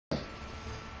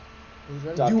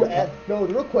No,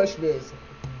 the real question is,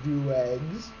 do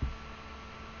eggs?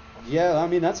 Yeah, I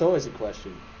mean, that's always a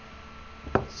question.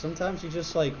 Sometimes you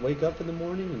just like wake up in the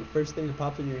morning and the first thing that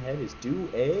pops in your head is, do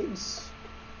eggs?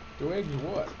 Do eggs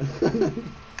what?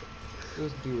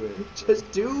 Just do it. Just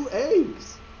do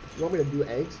eggs. You want me to do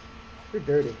eggs? You're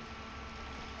dirty.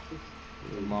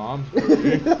 Your mom's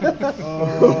dirty.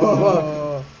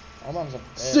 Oh, my mom's a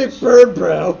bitch. Sick bird,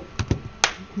 bro.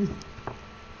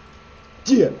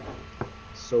 Yeah.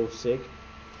 So sick.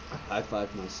 I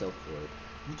high-fived myself for it.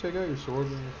 You take out your sword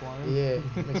when you're flying? Yeah,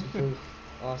 makes me feel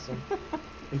awesome.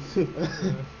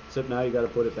 Except now you gotta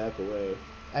put it back away.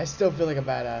 I still feel like a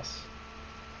badass.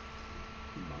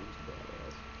 Mom's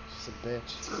badass. She's a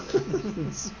bitch.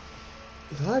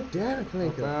 God damn it, I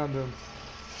Clinker. found him.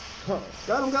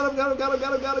 Got him.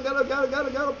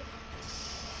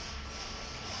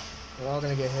 We're all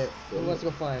gonna get hit. Who wants to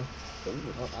go flying?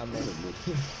 Oh, I'm in.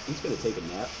 He's gonna take a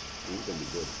nap. He's gonna be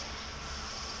good.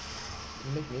 You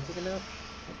make me take a nap?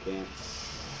 I can't.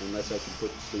 Unless I can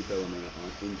put sleep element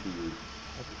into you.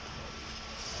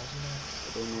 I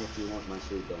don't know if you want my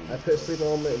sleep element. I put sleep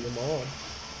element in your mom.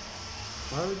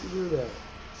 Why would you do that?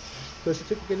 So she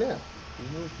took a good nap. You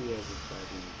know she has a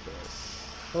 5-minute bed.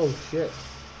 Oh shit.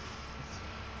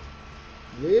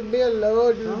 Leave me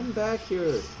alone. Come back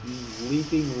here, you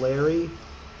leaping Larry.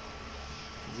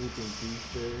 Leaping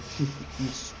beefsteak. You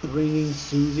springing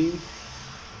Susie.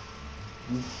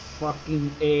 You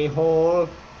fucking a-hole.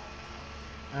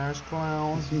 Ass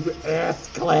clown. You ass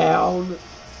clown.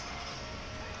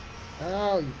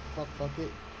 Oh, you fuck bucket.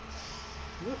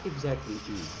 What exactly is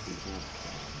an ass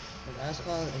clown? An ass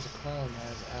clown is a clown that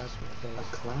has ass with A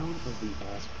clown of the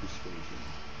ass persuasion.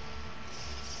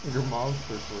 Your mom's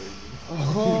persuasion.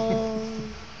 Oh.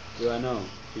 Yeah, I know.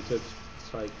 She took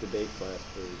like debate class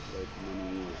for like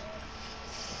many years.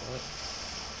 What?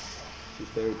 She's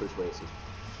very persuasive.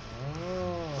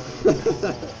 Oh.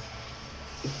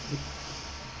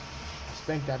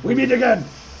 Spank that booty. We meet again!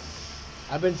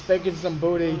 I've been spanking some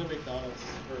booty. McDonald's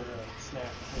for a snack.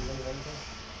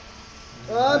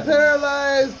 I'm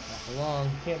paralyzed! Not for long.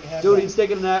 Can't have Dude, that. he's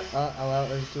taking a nap. Oh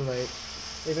well, it's too late.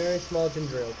 A very small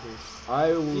ginger ale, please.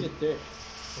 I will. Eat a dick.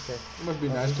 Okay. It must be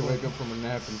nice to wake up from a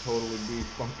nap and totally be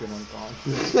fucking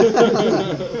unconscious.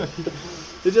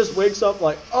 It just wakes up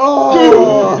like,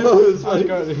 oh! It's I like,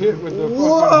 got hit with the fucking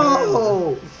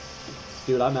whoa!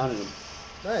 Dude, I mounted him.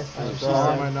 Nice. hammer. I'm Sorry,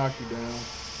 sorry. I might knock you down.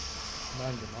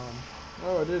 Mind your mom.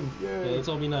 Oh, I didn't. Yeah, Yay. let's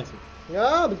all be nice.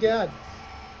 Oh my god.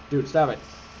 Dude, stop it.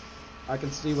 I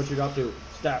can see what you're up to.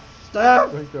 Stop.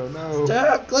 Stop! Rico, no.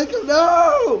 Stop! Click him,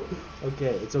 no!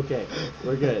 Okay, it's okay.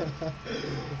 We're good.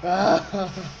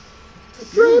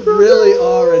 You really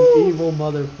are an evil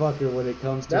motherfucker when it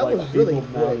comes to That like was people really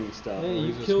mounting quick. stuff. Hey, you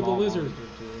He's a killed the small lizard. monster,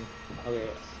 too. Okay,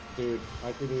 dude,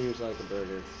 I could use like a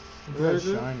burger. Look at that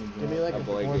shiny Give me joint. like a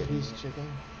Avoid it. 4-piece chicken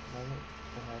nugget.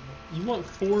 You want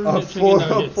 4 chicken four-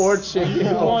 nuggets. four chicken- You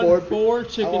a want four- 4 I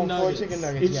chicken want nuggets. 4 chicken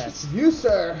nuggets, It's yes. You,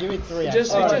 sir. Give me 3. It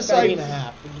just- actually. it just Alright, like-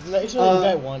 3.5. Actually,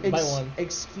 buy one. Buy one.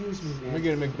 Excuse me, Let me man.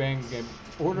 get a McBang game.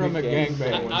 Order a McGangbang.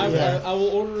 McGangbang. I Yeah. will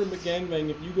order a McGangbang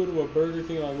if you go to a Burger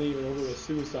King on leave and order a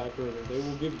suicide burger. They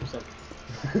will give you something.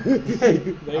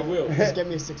 They will. Just get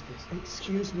me a 6-piece.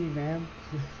 Excuse me, ma'am.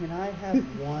 Can I have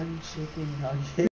one chicken nugget?